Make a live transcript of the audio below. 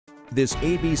This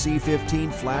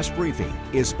ABC15 Flash Briefing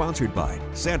is sponsored by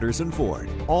Sanderson Ford.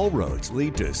 All roads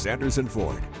lead to Sanderson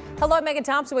Ford. Hello, I'm Megan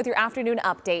Thompson with your afternoon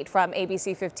update from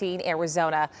ABC15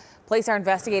 Arizona. Police are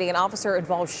investigating an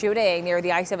officer-involved shooting near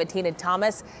the I-17 in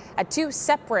Thomas at two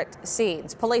separate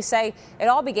scenes. Police say it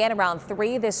all began around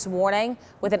 3 this morning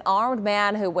with an armed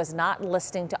man who was not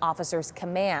listening to officers'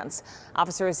 commands.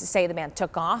 Officers say the man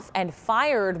took off and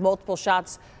fired multiple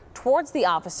shots towards the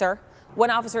officer. When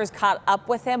officers caught up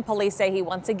with him, police say he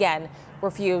once again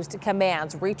refused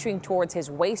commands, reaching towards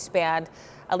his waistband.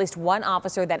 At least one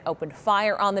officer then opened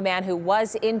fire on the man, who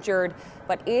was injured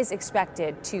but is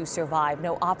expected to survive.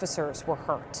 No officers were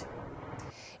hurt.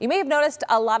 You may have noticed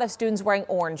a lot of students wearing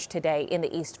orange today in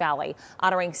the East Valley,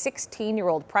 honoring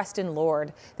 16-year-old Preston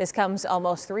Lord. This comes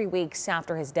almost 3 weeks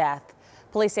after his death.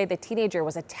 Police say the teenager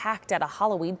was attacked at a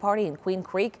Halloween party in Queen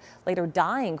Creek, later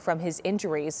dying from his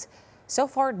injuries. So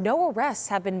far, no arrests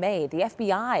have been made. The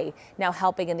FBI now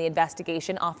helping in the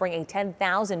investigation, offering a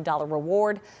 $10,000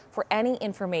 reward for any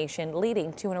information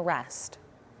leading to an arrest.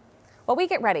 While we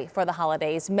get ready for the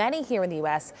holidays, many here in the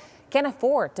U.S. can't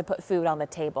afford to put food on the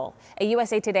table. A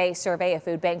USA Today survey of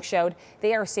food banks showed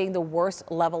they are seeing the worst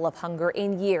level of hunger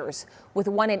in years, with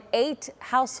 1 in 8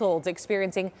 households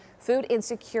experiencing food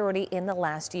insecurity in the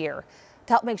last year.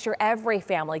 To help make sure every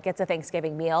family gets a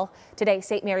Thanksgiving meal, today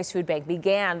St. Mary's Food Bank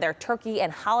began their turkey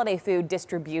and holiday food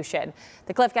distribution.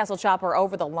 The Cliff Castle chopper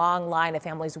over the long line of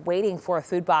families waiting for a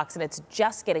food box, and it's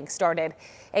just getting started.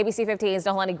 ABC 15's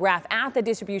Nohelani Graff at the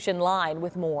distribution line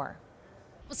with more.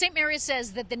 Well, St. Mary's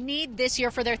says that the need this year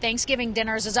for their Thanksgiving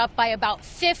dinners is up by about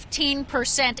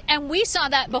 15%. And we saw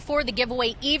that before the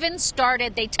giveaway even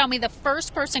started. They tell me the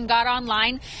first person got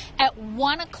online at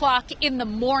 1 o'clock in the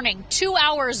morning, 2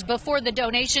 hours before the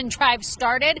donation drive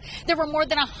started. There were more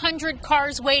than 100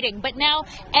 cars waiting. But now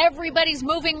everybody's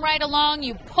moving right along.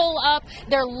 You pull up.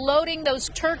 They're loading those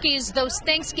turkeys, those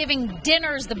Thanksgiving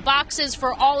dinners, the boxes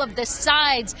for all of the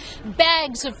sides,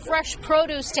 bags of fresh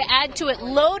produce to add to it,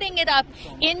 loading it up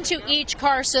into each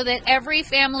car so that every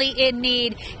family in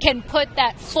need can put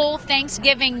that full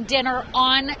Thanksgiving dinner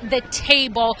on the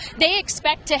table. They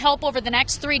expect to help over the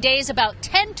next 3 days about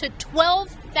 10 to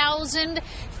 12,000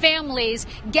 families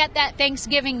get that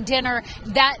Thanksgiving dinner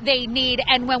that they need.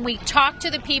 And when we talk to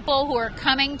the people who are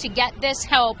coming to get this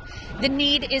help, the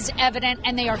need is evident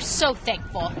and they are so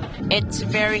thankful. It's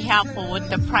very helpful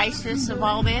with the prices of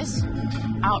all this.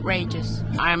 Outrageous.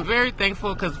 I am very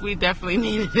thankful because we definitely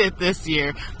needed it this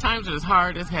year. Times are as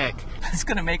hard as heck. It's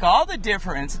going to make all the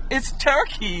difference. It's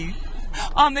turkey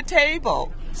on the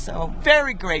table. So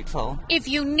very grateful. If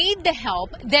you need the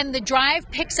help, then the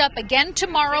drive picks up again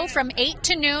tomorrow from 8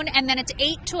 to noon, and then it's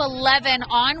 8 to 11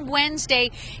 on Wednesday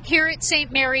here at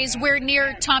St. Mary's. We're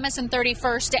near Thomas and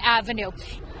 31st Avenue.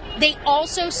 They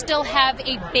also still have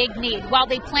a big need. While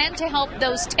they plan to help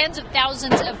those tens of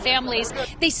thousands of families,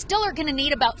 they still are going to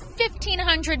need about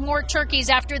 1,500 more turkeys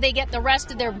after they get the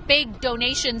rest of their big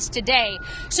donations today.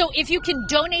 So if you can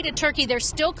donate a turkey, they're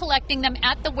still collecting them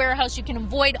at the warehouse. You can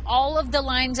avoid all of the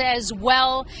lines as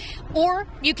well, or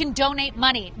you can donate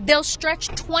money. They'll stretch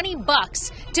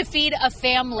 $20 to feed a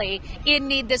family in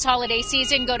need this holiday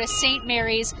season. Go to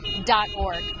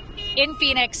stmarys.org. In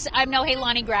Phoenix, I'm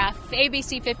Nohelani Graff,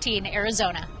 ABC 15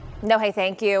 Arizona. Nohe,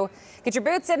 thank you. Get your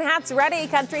boots and hats ready.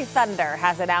 Country Thunder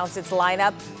has announced its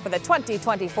lineup for the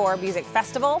 2024 Music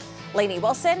Festival. Lainey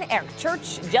Wilson, Eric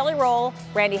Church, Jelly Roll,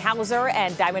 Randy Houser,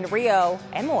 and Diamond Rio,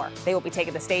 and more. They will be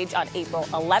taking the stage on April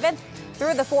 11th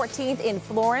through the 14th in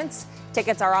Florence.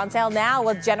 Tickets are on sale now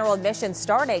with general admission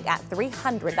starting at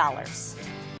 $300.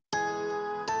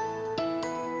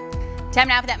 Time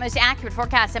now for that most accurate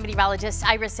forecast. I'm meteorologist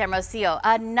Iris Hermosillo.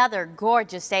 Another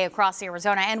gorgeous day across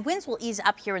Arizona, and winds will ease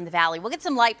up here in the valley. We'll get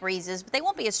some light breezes, but they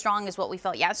won't be as strong as what we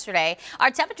felt yesterday. Our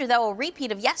temperature, though, a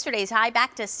repeat of yesterday's high,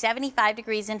 back to 75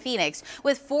 degrees in Phoenix,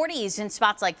 with 40s in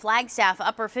spots like Flagstaff,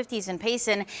 upper 50s in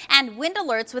Payson, and wind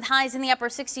alerts with highs in the upper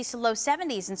 60s to low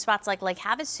 70s in spots like Lake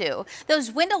Havasu.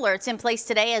 Those wind alerts in place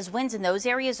today as winds in those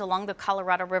areas along the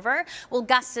Colorado River will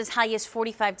gust as high as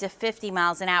 45 to 50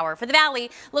 miles an hour. For the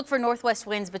valley, look for northwest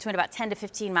winds between about 10 to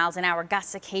 15 miles an hour,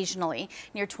 gusts occasionally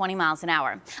near 20 miles an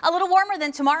hour. A little warmer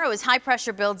than tomorrow as high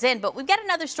pressure builds in, but we've got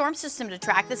another storm system to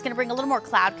track that's going to bring a little more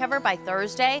cloud cover by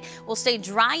Thursday. We'll stay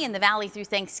dry in the valley through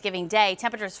Thanksgiving Day.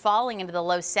 Temperatures falling into the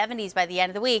low 70s by the end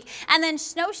of the week, and then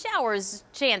snow showers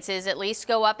chances at least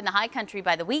go up in the high country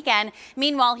by the weekend.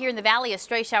 Meanwhile, here in the valley, a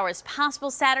stray shower is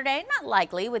possible Saturday, not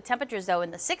likely, with temperatures though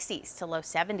in the 60s to low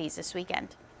 70s this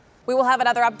weekend. We will have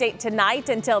another update tonight.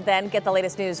 Until then, get the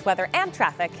latest news, weather, and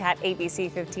traffic at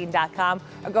abc15.com,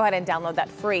 or go ahead and download that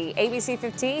free ABC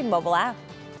 15 mobile app.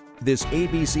 This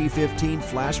ABC15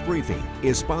 Flash Briefing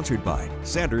is sponsored by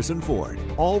Sanderson Ford.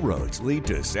 All roads lead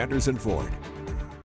to Sanderson Ford.